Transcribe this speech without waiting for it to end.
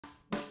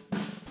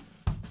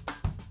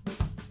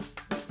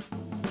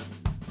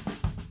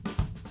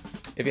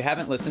If you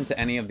haven't listened to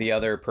any of the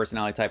other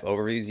personality type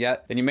overviews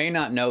yet, then you may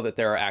not know that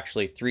there are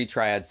actually 3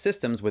 triad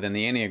systems within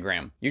the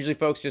Enneagram. Usually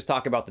folks just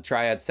talk about the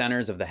triad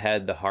centers of the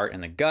head, the heart,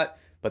 and the gut,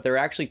 but there are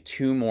actually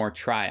 2 more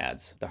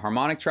triads, the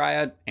harmonic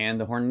triad and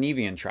the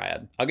Hornevian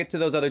triad. I'll get to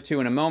those other 2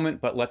 in a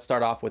moment, but let's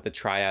start off with the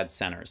triad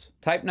centers.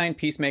 Type 9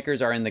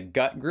 peacemakers are in the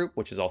gut group,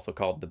 which is also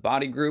called the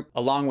body group,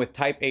 along with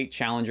type 8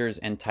 challengers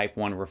and type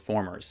 1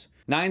 reformers.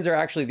 9s are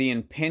actually the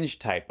impinged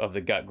type of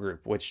the gut group,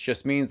 which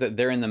just means that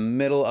they're in the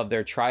middle of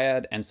their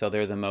triad, and so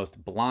they're the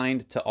most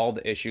blind to all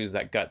the issues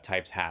that gut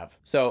types have.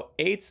 So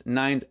 8s,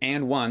 9s,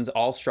 and 1s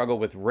all struggle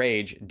with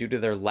rage due to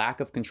their lack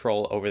of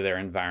control over their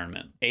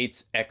environment.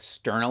 8s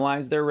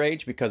externalize their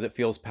rage because it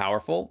feels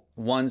powerful,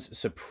 1s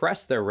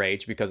suppress their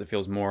rage because it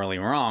feels morally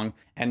wrong,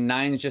 and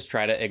 9s just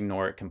try to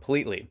ignore it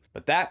completely.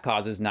 But that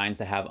causes 9s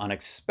to have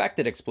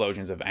unexpected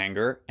explosions of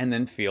anger and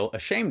then feel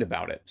ashamed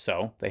about it.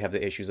 So they have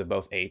the issues of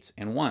both 8s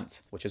and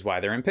 1s, which is why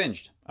they're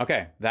impinged.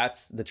 Okay,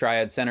 that's the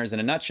triad centers in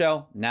a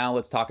nutshell. Now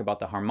let's talk about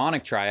the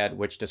harmonic triad,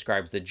 which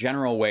describes the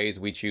general ways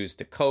we choose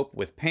to cope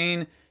with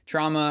pain,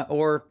 trauma,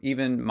 or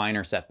even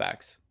minor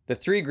setbacks. The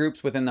 3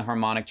 groups within the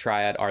harmonic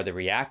triad are the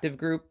reactive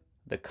group,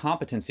 the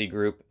competency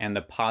group, and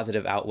the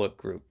positive outlook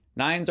group.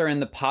 9s are in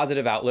the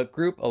positive outlook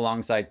group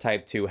alongside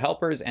type 2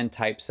 helpers and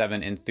type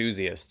 7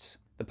 enthusiasts.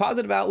 The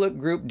positive outlook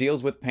group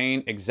deals with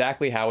pain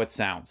exactly how it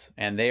sounds,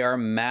 and they are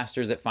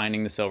masters at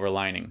finding the silver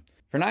lining.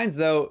 For 9s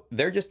though,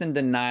 they're just in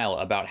denial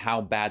about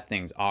how bad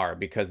things are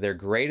because their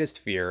greatest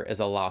fear is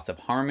a loss of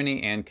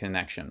harmony and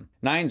connection.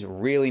 9s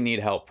really need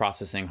help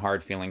processing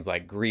hard feelings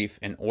like grief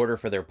in order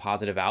for their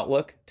positive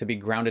outlook to be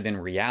grounded in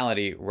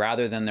reality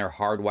rather than their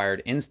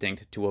hardwired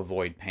instinct to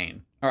avoid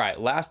pain. All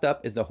right, last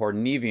up is the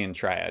Hornevian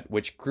triad,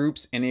 which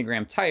groups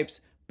Enneagram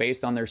types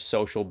based on their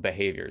social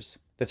behaviors.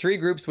 The 3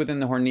 groups within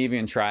the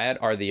Hornevian triad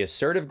are the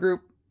assertive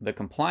group, the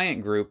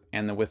compliant group,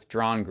 and the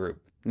withdrawn group.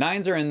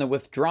 9s are in the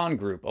withdrawn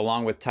group,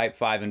 along with type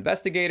 5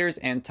 investigators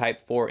and type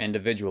 4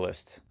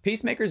 individualists.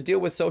 Peacemakers deal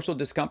with social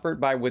discomfort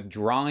by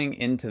withdrawing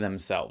into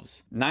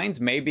themselves. 9s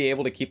may be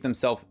able to keep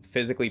themselves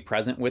physically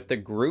present with the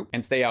group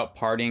and stay out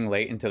partying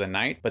late into the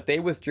night, but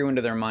they withdrew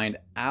into their mind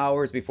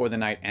hours before the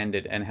night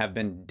ended and have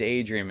been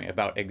daydreaming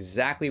about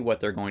exactly what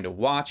they're going to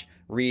watch,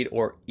 read,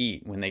 or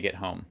eat when they get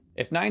home.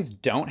 If 9s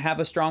don't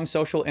have a strong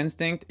social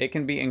instinct, it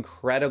can be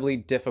incredibly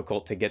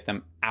difficult to get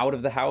them out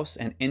of the house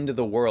and into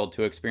the world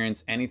to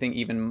experience anything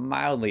even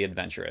mildly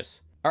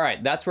adventurous. All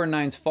right, that's where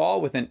 9s fall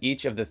within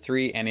each of the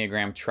 3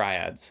 Enneagram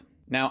triads.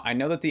 Now, I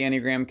know that the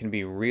Enneagram can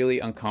be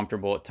really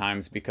uncomfortable at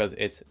times because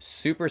it's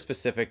super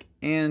specific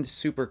and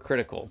super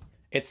critical.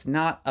 It's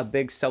not a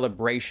big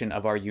celebration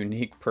of our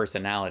unique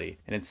personality,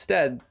 and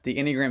instead, the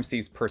Enneagram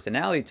sees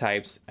personality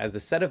types as the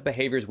set of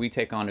behaviors we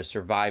take on to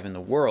survive in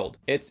the world.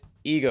 It's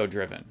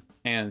ego-driven,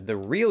 and the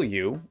real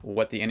you,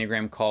 what the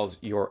Enneagram calls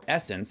your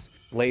essence,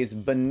 lays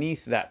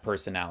beneath that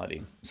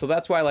personality. So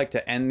that's why I like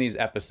to end these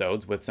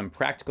episodes with some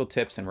practical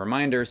tips and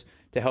reminders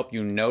to help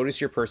you notice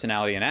your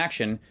personality in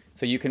action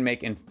so you can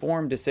make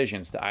informed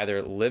decisions to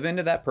either live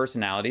into that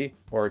personality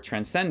or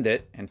transcend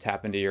it and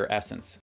tap into your essence.